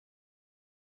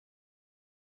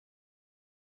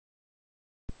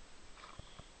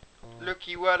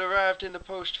Looky what arrived in the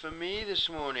post for me this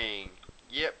morning.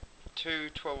 Yep, two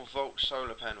 12-volt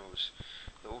solar panels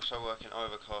that also work in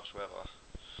overcast weather.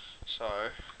 So,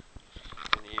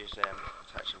 I'm going to use them,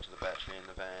 attach them to the battery in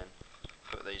the van,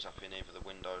 put these up in either the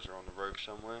windows or on the roof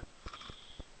somewhere.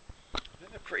 I think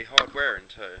they're pretty hard wearing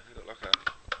too. They've got like a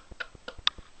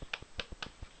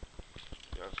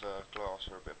bit of glass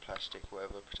or a bit of plastic,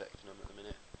 whatever, protecting them at the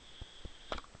minute.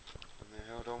 And they're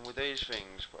held on with these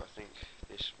things, but I think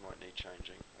this might need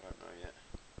changing. I don't know yet.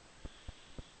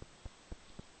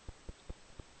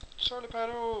 Solar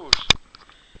panels!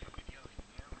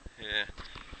 Yeah.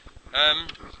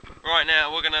 Right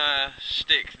now we're gonna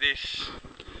stick this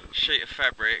sheet of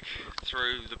fabric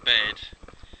through the bed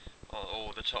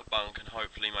or the top bunk and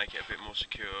hopefully make it a bit more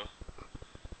secure.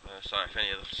 So if any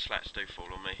of the slats do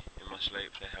fall on me in my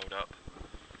sleep, they're held up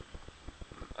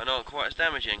and aren't quite as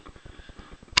damaging.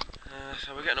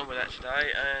 So we're getting on with that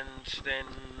today, and then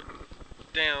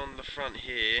down the front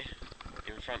here,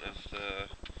 in front of the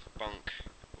bunk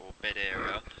or bed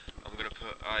area, I'm going to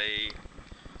put a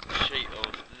sheet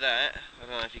of that. I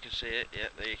don't know if you can see it. Yeah,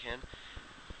 there you can.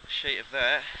 A sheet of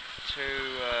that to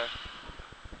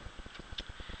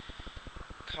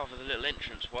cover the little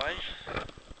entrance way,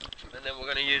 and then we're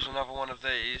going to use another one of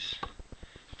these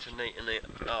to neaten it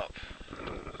up.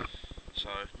 So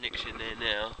Nick's in there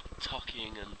now,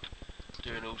 tucking and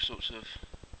doing all sorts of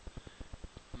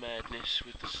madness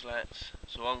with the slats.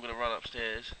 So I'm going to run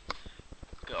upstairs,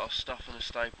 get our stuff and a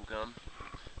staple gun,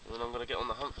 and then I'm going to get on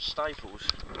the hunt for staples.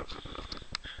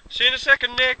 See you in a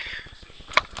second, Nick!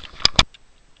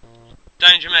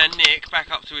 Danger Man Nick back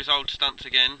up to his old stunts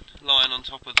again, lying on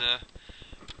top of the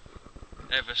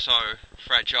ever so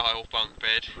fragile bunk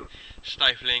bed,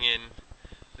 stapling in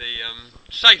the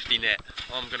safety net,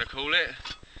 I'm going to call it,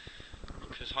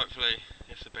 because hopefully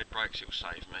if the bed breaks it will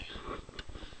save me.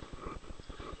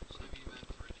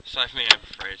 Save me and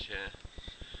Fred, yeah.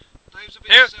 Dave's a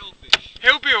bit selfish.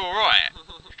 He'll be alright,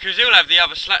 because he'll have the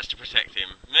other slats to protect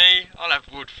him. Me, I'll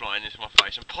have wood flying into my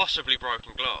face and possibly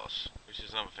broken glass, which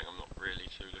is another thing I'm not really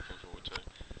too looking forward to.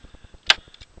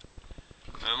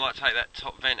 And I might take that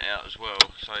top vent out as well,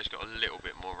 so he's got a little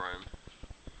bit more room.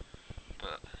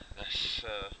 But that's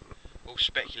all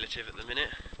speculative at the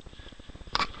minute.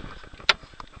 But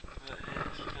yeah,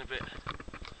 it's looking a bit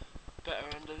better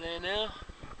under there now.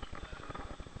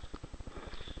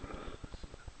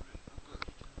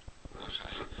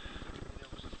 Okay.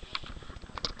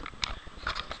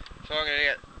 So I'm going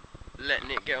to let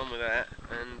Nick get on with that,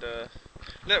 and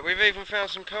look, we've even found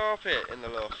some carpet in the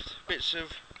loft. Bits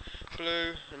of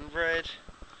blue and red,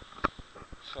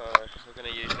 so we're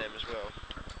going to use them as well.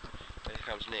 Here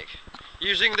comes Nick,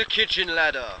 using the kitchen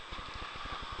ladder.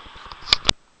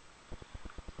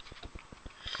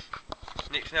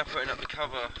 Nick's now putting up the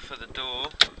cover for the door,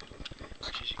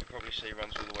 which as you can probably see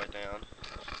runs all the way down,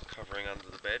 covering under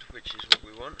the bed, which is what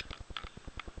we want.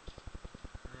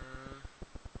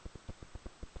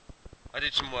 I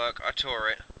did some work, I tore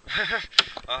it.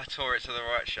 I tore it to the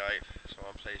right shape, so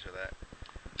I'm pleased with that.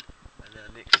 And now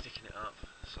Nick's sticking it up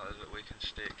so that we can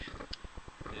stick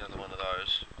the other one of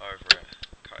those over it,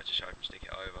 cut it to shape and stick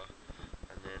it over.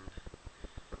 And then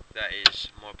that is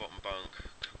my bottom bunk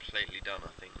completely done,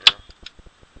 I think, now.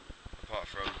 Apart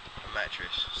from a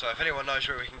mattress. So if anyone knows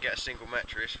where we can get a single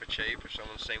mattress for cheap, if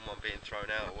someone's seen one being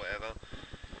thrown out or whatever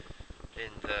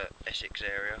in the Essex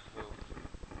area, we'll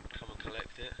come and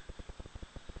collect it.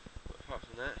 But apart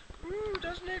from that, ooh,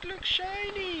 doesn't it look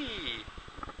shiny?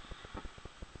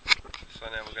 So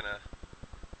now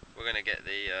we're gonna get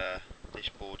the this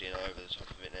boarding over the top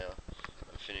of it now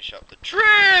and finish up the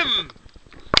trim.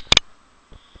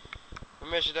 We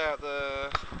measured out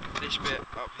this bit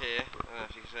up here. I don't know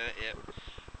if you can see it. Yep.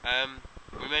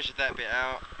 We measured that bit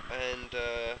out, and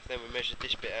then we measured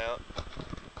this bit out.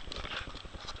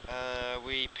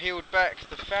 We peeled back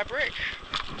the fabric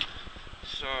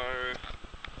so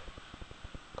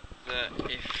that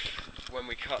when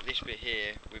we cut this bit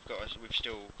here, we've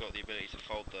still got the ability to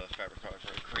fold the fabric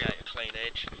over and create a clean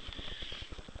edge.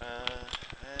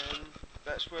 And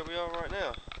that's where we are right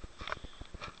now.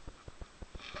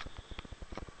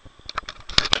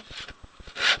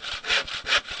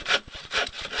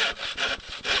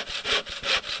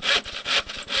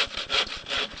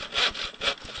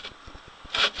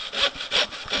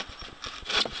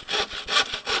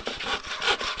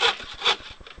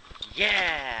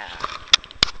 Yeah!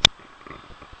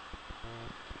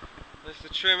 There's the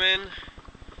trimming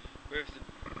with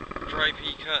the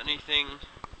drapey, curtainy thing.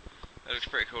 That looks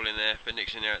pretty cool in there, but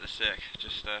Nick's in there at the sec,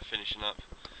 just finishing up.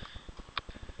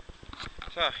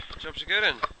 So, job's a good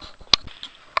one.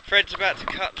 Fred's about to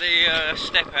cut the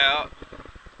step out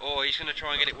or he's going to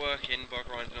try and get it working by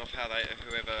grinding off how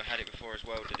whoever had it before has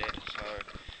welded it. So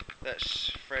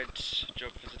that's Fred's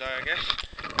job for today, I guess.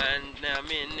 And now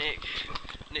me and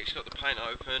Nick's got the paint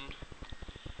open,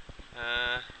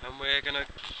 and we're going to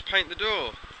paint the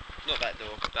door. Not that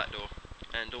door, that door,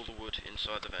 and all the wood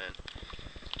inside the van.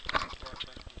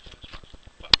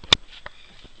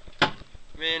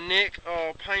 Me and Nick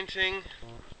are painting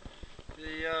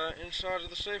the inside of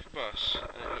the Superbus,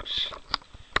 and it looks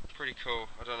pretty cool.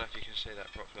 I don't know if you can see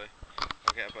that properly.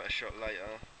 I'll get a better shot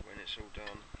later when it's all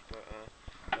done, but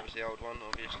that was the old one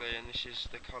obviously, and this is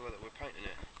the colour that we're painting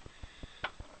it.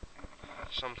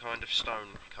 Some kind of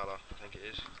stone colour, I think it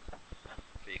is,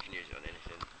 but you can use it on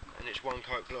anything. And it's one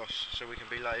coat gloss, so we can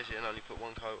be lazy and only put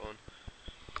one coat on.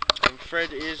 And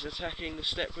Fred is attacking the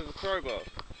step with a crowbar.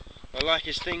 I like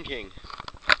his thinking.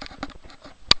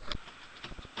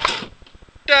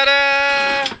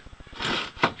 Ta-da!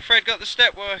 Fred got the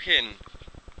step working.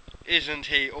 Isn't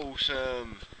he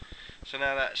awesome? So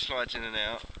now that slides in and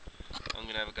out. I'm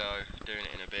going to have a go doing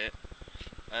it in a bit.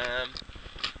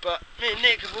 But me and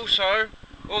Nick have also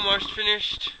almost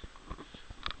finished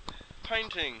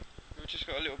painting. We've just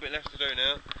got a little bit left to do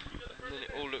now, and then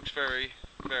it all looks very,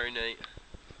 very neat.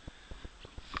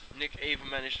 Nick even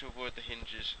managed to avoid the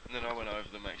hinges, and then I went over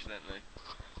them accidentally.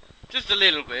 Just a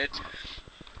little bit.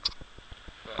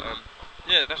 But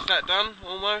yeah, that's that done,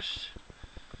 almost.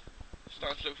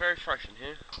 Starting to look very fresh in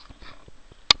here.